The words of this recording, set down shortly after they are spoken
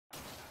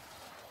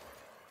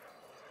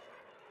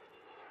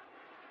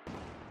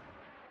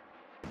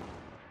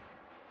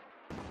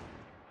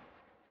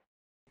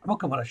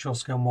Welcome to Show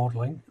Scale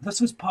Modelling. This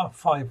is part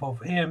 5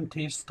 of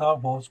AMT Star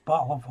Wars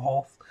Battle of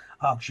Hoth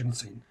action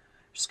scene.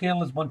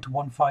 Scale is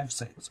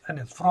 1:156 and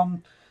it's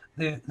from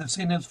the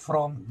scene is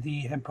from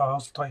the Empire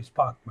Strikes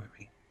Back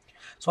movie.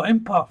 So in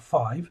part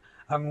 5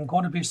 I'm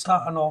going to be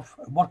starting off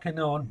working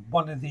on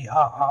one of the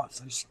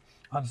AT-ATs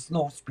and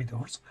snow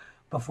speeders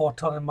before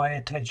turning my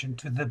attention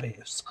to the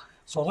base.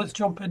 So let's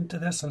jump into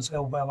this and see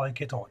how well I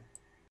get on.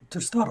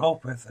 To start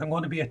off with, I'm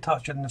going to be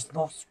attaching the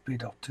snow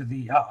speeder to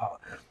the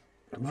AT-AT,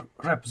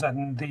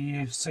 representing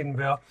the scene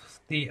where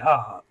the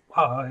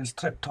AT-AT is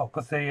tripped up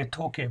with a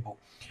tow cable.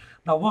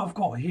 Now what I've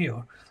got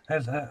here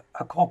is a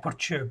copper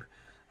tube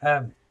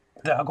that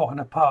I got in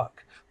a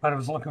pack when I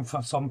was looking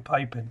for some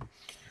piping,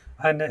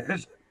 and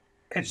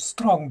it's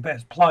strong but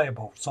it's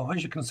pliable. So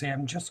as you can see,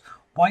 I'm just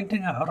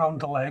winding it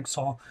around the leg.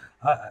 So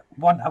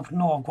one, I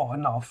know I've got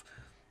enough,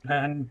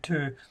 and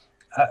two,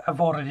 I've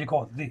already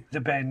got the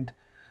bend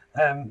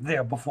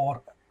there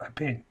before I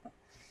paint.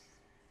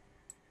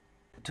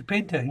 To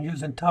paint it, I'm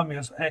using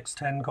Tamiya's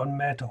X10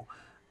 gunmetal.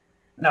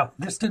 Now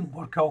this didn't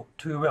work out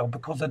too well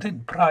because I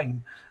didn't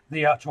prime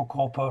the actual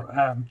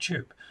copper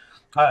tube.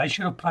 I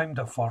should have primed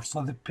it first,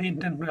 so the paint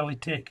didn't really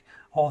take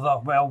all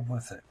that well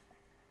with it.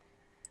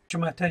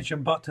 My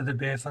attention back to the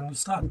base, and I'm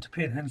starting to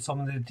paint in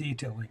some of the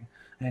detailing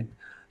in.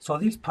 So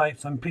these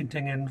pipes I'm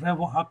painting in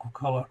Rebel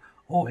Aquacolor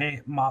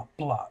 08 Matte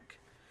Black.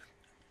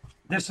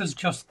 This is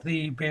just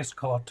the base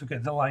colour to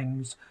get the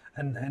lines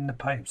and the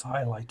pipes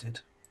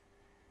highlighted.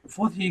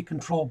 For the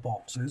control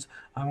boxes,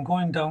 I'm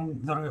going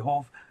down the route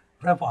of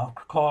Rebel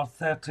Aquacolor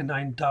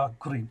 39 Dark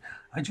Green.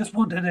 I just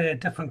wanted a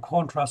different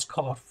contrast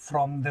colour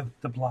from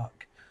the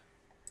black.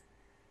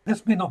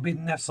 This may not be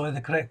necessarily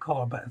the correct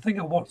colour, but I think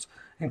it works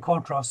in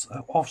contrast,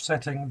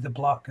 offsetting the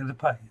black of the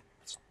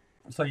pipes.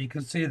 So you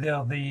can see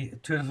there the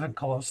two different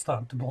colours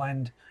start to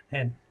blend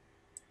in.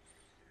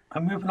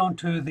 I'm moving on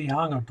to the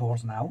hangar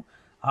doors now,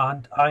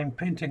 and I'm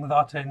painting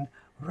that in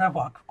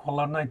Rebel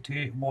Aquacolor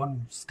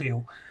 98-1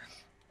 steel.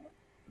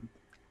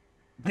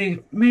 They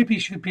maybe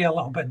should be a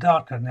little bit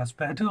darker in this,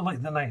 but I do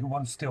like the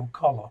 91 steel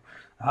colour.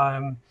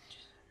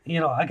 You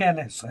know, again,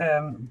 it's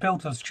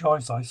builder's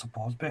choice, I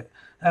suppose, but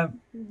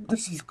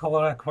this is the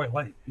colour I quite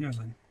like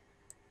using.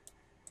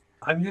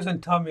 I'm using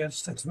Tamiya's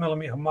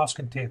 6mm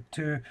masking tape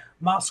to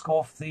mask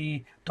off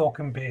the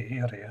docking bay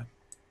area.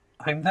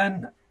 I'm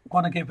then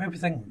going to give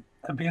everything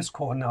a base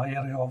coat in that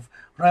area of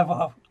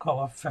Rebel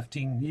Colour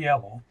 15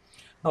 yellow.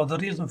 Now the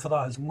reason for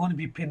that is I'm going to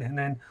be painting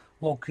in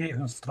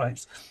locating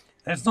stripes.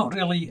 It's not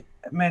really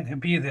meant to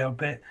be there,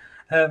 but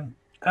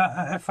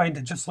I find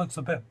it just looks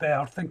a bit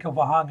better. Think of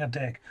a hangar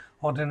deck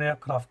on an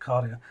aircraft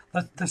carrier.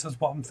 This is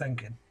what I'm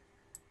thinking.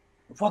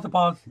 For the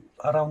bars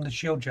around the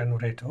shield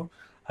generator,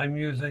 I'm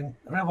using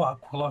Rebel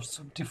Aquacolor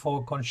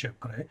 74 Gunship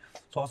Grey.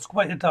 So it's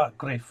quite a dark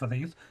grey for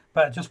these,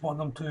 but I just want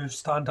them to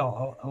stand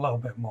out a little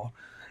bit more.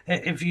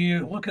 If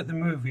you look at the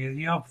movie,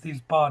 you have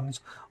these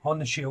bands on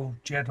the shield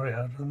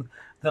generator, and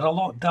they're a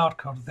lot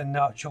darker than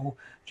the actual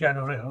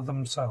generator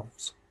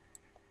themselves.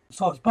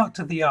 So it's back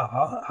to the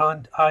AT-AT,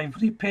 and I've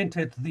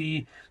repainted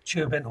the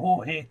tube in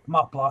 08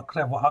 Matte Black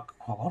Rebel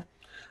Aquacolor,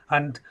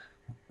 and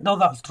now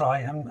that's dry,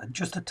 I'm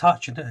just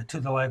attaching it to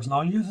the legs. Now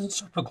I'm using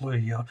super glue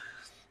here.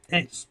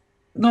 It's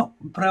not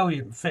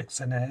brilliant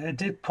fixing it. It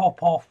did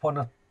pop off one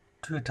or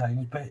two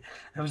times, but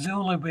it was the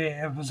only way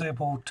I was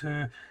able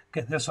to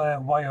get this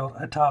wire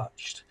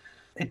attached.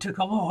 It took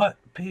a lot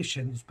of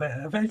patience, but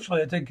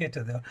eventually I did get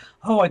it there.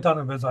 How I done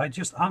it was I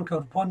just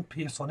anchored one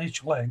piece on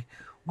each leg,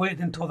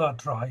 waited until that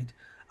dried,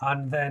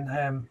 and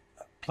then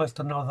placed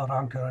another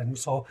anchor in.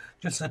 So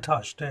just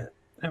attached it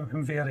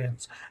in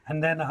variants,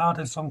 and then I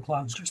added some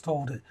clamps just to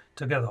hold it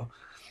together.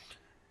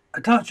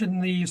 Attaching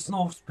the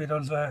snow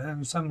speeders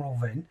in similar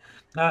vein,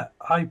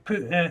 I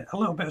put a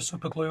little bit of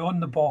super glue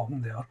on the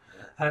bottom there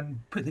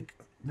and put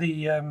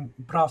the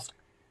brass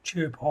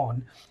tube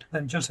on,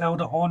 then just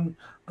held it on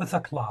with a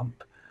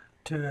clamp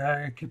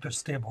to keep it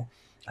stable.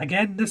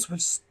 Again, this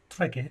was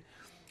tricky.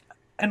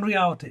 In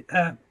reality,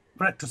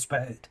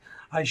 retrospect,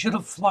 I should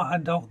have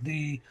flattened out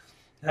the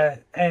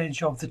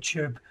edge of the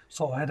tube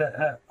so I had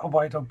a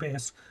wider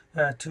base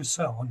to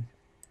sit on.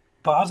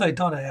 But as I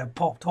done it, it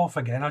popped off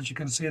again, as you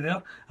can see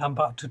there. I'm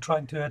back to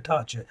trying to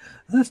attach it.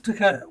 This took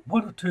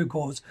one or two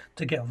goes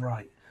to get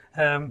right.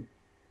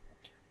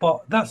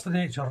 But that's the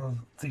nature of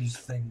these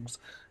things.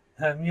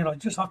 You know, you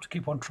just have to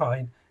keep on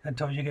trying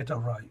until you get it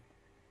right.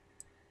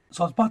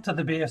 So it's back to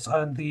the base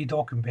and the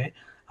docking bay,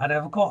 and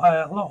I've got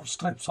a lot of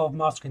strips of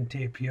masking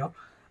tape here,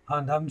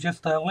 and I'm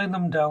just laying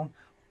them down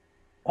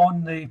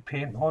on the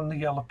paint, on the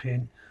yellow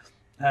paint,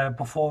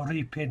 before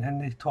repainting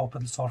the top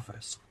of the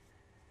surface.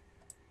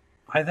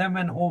 I then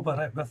went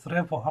over it with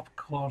Rebel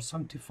Aquacolor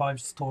 75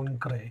 Stone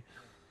Grey.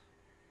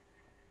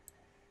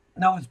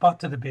 Now it's back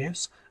to the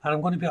base, and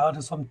I'm going to be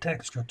adding some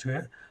texture to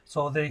it.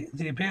 So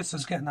the base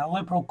is getting a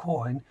liberal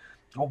coating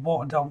of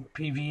watered down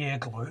PVA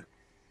glue.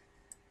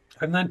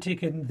 I'm then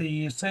taking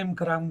the same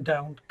ground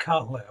down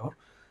cat litter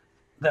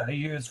that I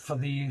used for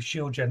the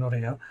shield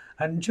generator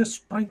and just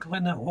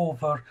sprinkling it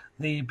over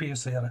the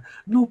base area.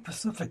 No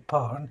specific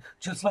pattern,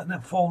 just letting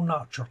it fall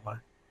naturally.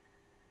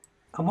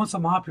 And once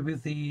I'm happy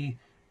with the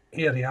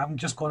area, I'm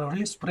just going to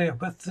respray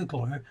it with the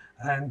glue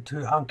and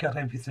to anchor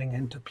everything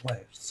into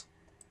place.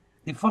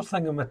 The first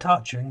thing I'm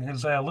attaching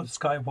is a Luke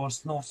Skyward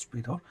snow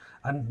speeder,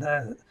 and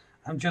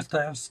I'm just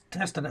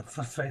testing it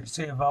for fit,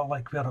 see if I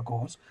like where it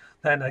goes.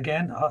 Then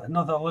again,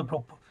 another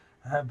liberal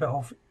bit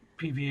of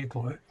PVA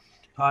glue,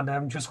 and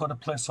I'm just going to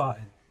place that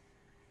in.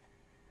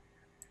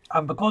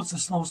 And because the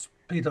snow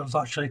speeder is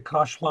actually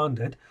crash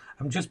landed,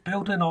 I'm just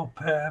building up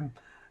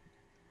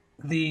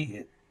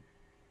the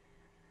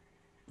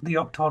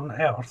upturned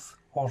earth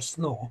or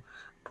snow,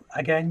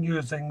 again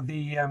using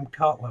the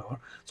cat litter,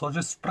 so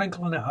just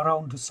sprinkling it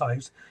around the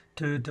sides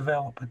to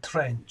develop a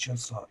trench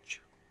as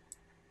such.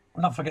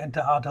 Not forgetting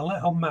to add a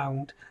little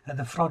mound at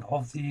the front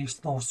of the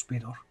snow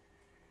speeder.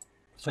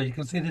 So you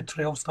can see the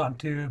trail starting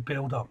to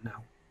build up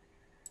now.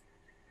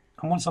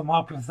 And once I'm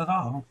happy with that,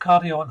 I'll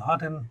carry on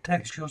adding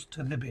textures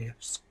to the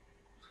base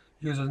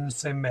using the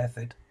same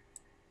method.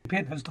 The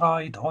paint has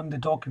dried on the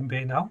docking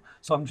bay now,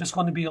 so I'm just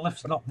going to be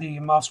lifting up the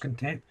masking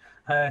tape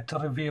to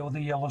reveal the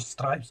yellow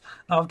stripes.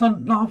 Now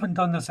I haven't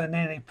done this in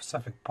any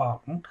specific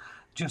pattern,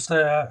 just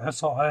a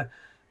sort of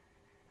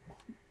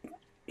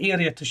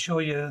area to show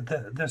you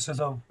that this is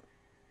a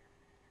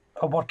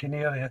working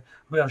area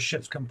where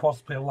ships can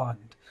possibly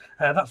land.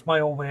 That's my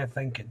old way of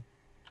thinking.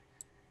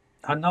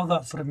 And now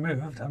that's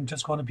removed, I'm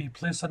just going to be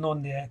placing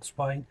on the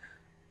X-spine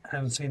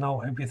and seeing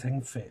how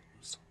everything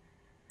fits.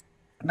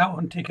 Now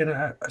I'm taking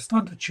a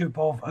standard tube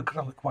of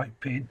acrylic white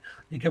paint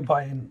you can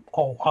buy in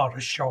all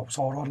artist shops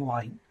or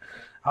online,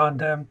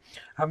 and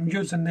I'm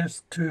using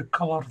this to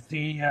colour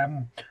the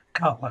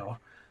cat litter.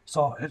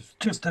 So it's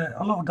just a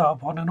little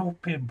dab on an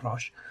old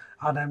paintbrush,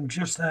 and I'm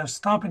just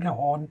stabbing it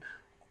on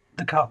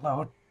the cat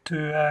litter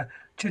to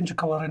change the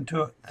colour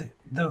into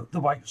the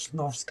white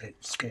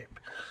snowscape.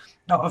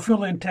 Now I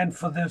fully intend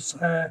for this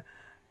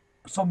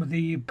some of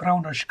the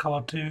brownish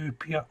colour to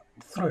peer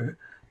through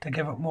to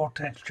give it more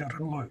texture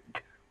and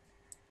look.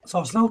 So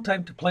it's now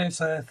time to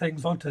place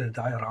things onto the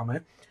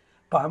diorama,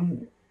 but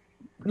I'm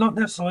not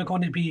necessarily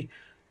going to be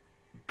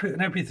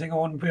putting everything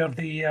on where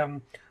the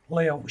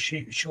layout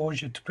sheet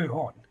shows you to put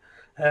on.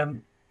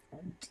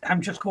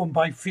 I'm just going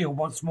by feel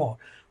once more.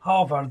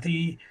 However,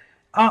 the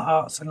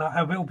arts and that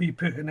I will be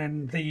putting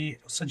in the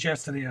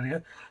suggested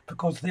area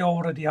because they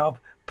already have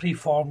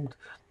preformed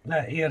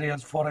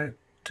areas for it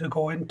to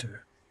go into.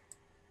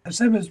 The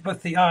same as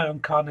with the iron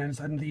cannons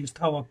and these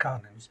tower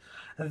cannons.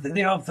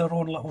 They have their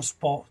own little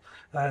spot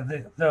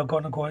they're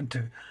going to go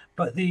into.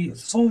 But the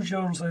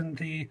soldiers and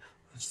the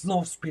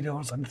snow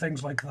speeders and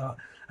things like that,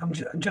 I'm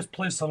just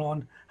placing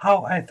on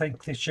how I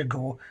think they should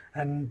go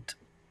and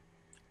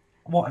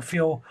what I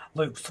feel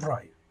looks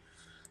right.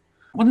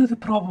 One of the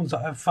problems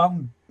that I've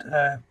found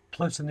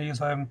placing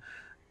these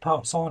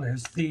parts on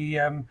is the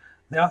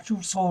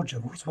actual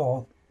soldiers,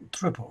 well,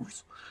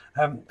 troopers,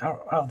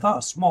 are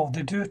that small.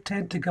 They do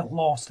tend to get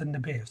lost in the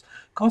base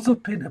because they're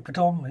painted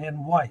predominantly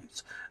in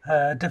white,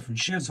 different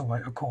shades of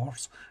white, of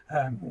course,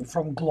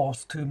 from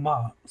gloss to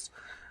mattes.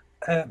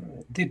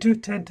 They do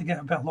tend to get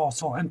a bit lost,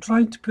 so I'm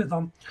trying to put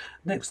them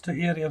next to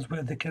areas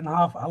where they can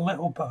have a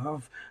little bit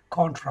of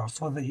contrast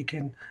so that you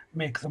can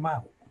make them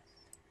out.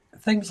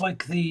 Things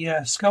like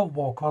the Scout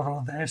Walker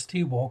or the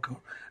ST Walker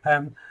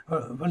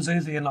was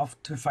easy enough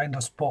to find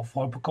a spot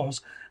for because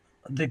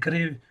the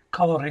grey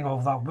colouring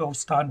of that will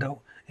stand out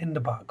in the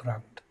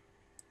background.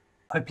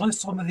 I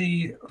placed some of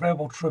the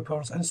rebel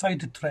troopers inside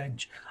the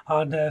trench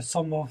and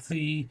some of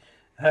the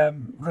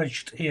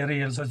ridged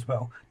areas as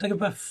well to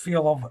give a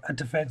feel of a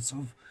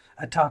defensive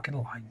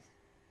attacking line.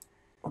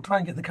 I'll try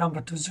and get the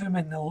camera to zoom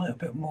in a little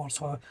bit more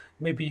so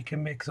maybe you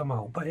can make them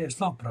out, but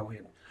it's not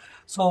brilliant.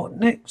 So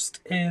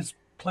next is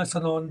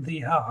placing on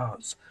the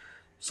arts.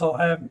 So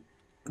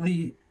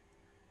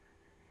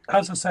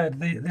as I said,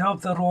 they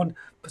have their own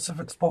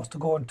specific spots to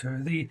go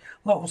into. The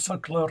little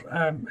circular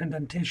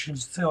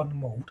indentations there on the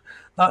mould,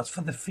 that's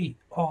for the feet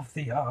of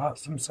the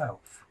arts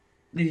themselves.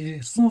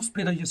 The snow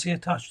speeder you see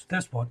attached to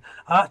this one,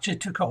 I actually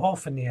took it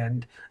off in the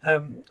end.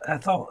 I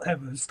thought it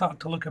was starting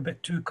to look a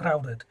bit too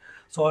crowded,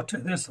 so I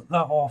took that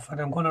off and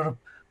I'm going to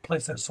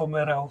replace it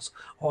somewhere else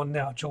on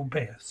the actual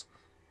base.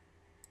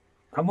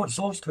 And once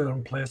those two are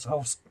in place,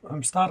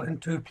 I'm starting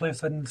to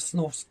place in the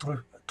snow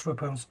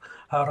troopers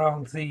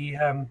around the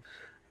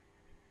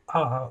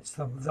arts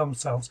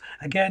themselves.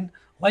 Again,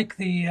 like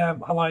the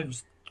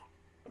Alliance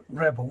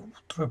rebel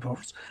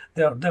troopers,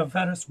 they're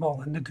very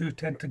small and they do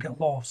tend to get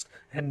lost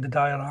in the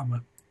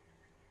diorama.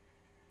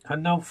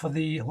 And now for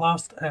the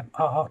last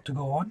art to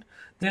go on.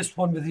 This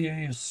one with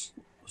the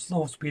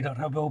snow speeder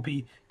I will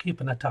be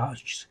keeping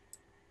attached.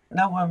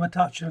 Now I'm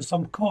attaching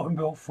some cotton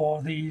wool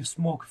for the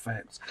smoke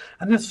effects,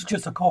 and this is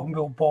just a cotton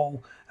wool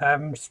ball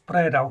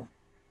spread out,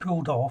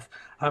 pulled off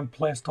and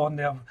placed on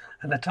there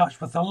and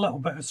attached with a little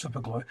bit of super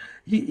glue.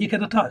 You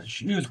can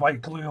use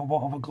white glue or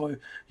whatever glue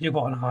you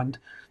got on hand,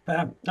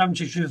 but I'm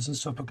just using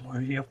super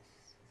glue here.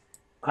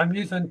 I'm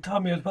using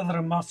Tamiya's Weather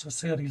and Master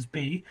Series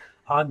B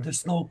and the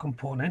snow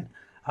component,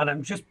 and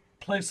I'm just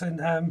placing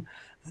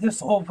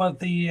this over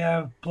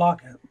the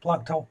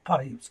blacked out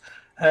pipes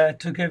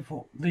to give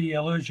the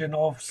illusion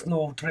of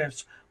snow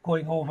drifts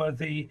going over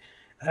the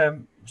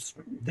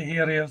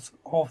areas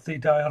of the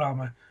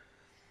diorama.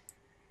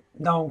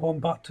 Now I'm going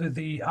back to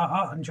the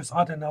art and just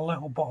adding a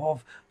little bit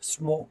of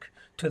smoke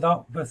to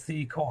that with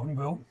the cotton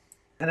wool.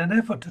 In an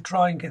effort to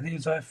try and get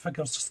these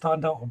figures to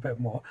stand out a bit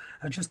more,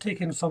 I've just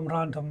taken some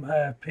random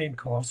paint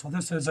colours. So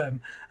this is a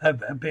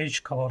beige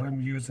colour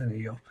I'm using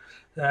here,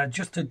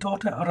 just to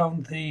dot it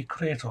around the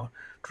crater,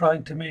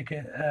 trying to make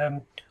it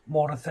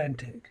more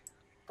authentic.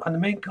 And the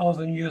main colours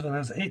I'm using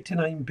is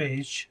 89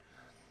 beige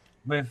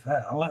with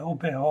a little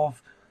bit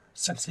of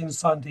 16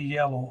 sandy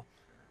yellow,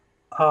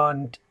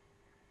 and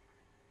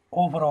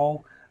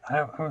overall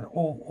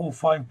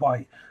 05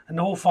 white. And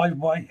 05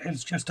 white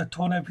is just to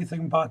tone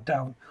everything back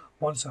down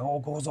once it all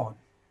goes on.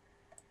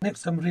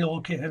 Next I'm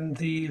relocating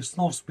the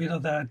snow speeder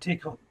that I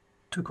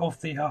took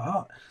off the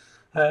art,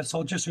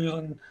 so just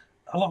using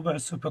a little bit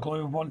of super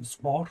glue once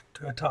more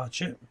to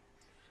attach it.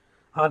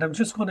 And I'm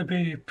just going to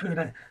be putting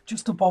it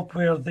just above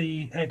where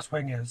the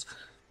X-wing is.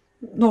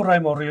 No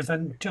rhyme or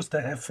reason, just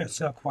that it fits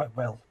there quite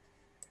well.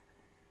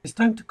 It's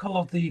time to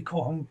colour the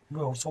cotton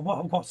wool. So what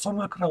I've got some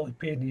acrylic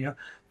paint here,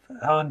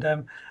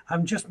 and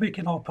I'm just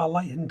making up a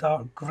light and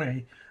dark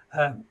grey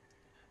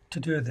to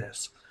do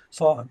this.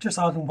 So I'm just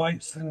adding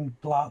whites and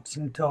blacks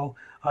until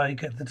I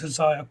get the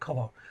desired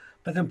colour.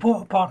 But the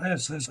important part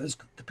is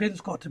the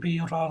paint's got to be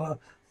rather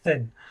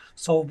thin.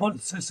 So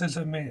once this is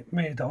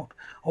made up,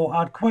 I'll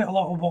add quite a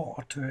lot of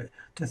water to it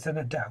to thin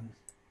it down.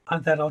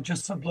 And then I'll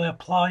just simply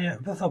apply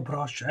it with a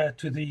brush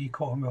to the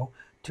cotton wool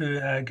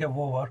to give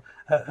over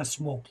a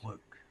smoked look.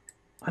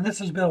 And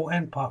this is build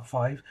end part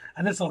 5,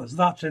 and this is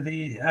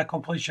actually the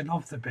completion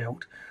of the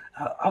build.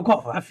 I've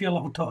got a few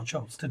little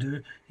touch-ups to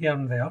do here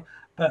and there,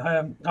 but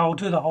I'll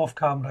do that off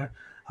camera,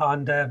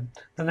 and the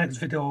next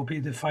video will be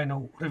the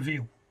final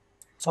review.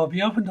 So if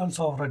you haven't done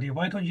so already,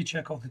 why don't you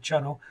check out the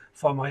channel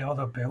for my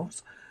other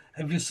builds?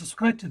 If you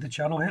subscribe to the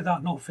channel, hit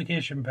that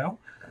notification bell.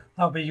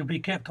 That way you'll be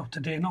kept up to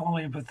date not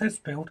only with this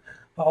build,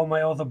 but all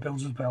my other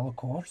builds as well, of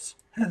course.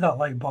 Hit that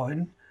like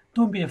button,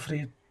 don't be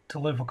afraid to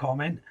leave a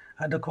comment,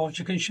 and of course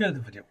you can share the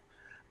video.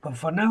 But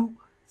for now,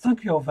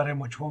 thank you all very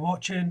much for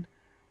watching.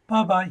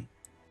 Bye bye.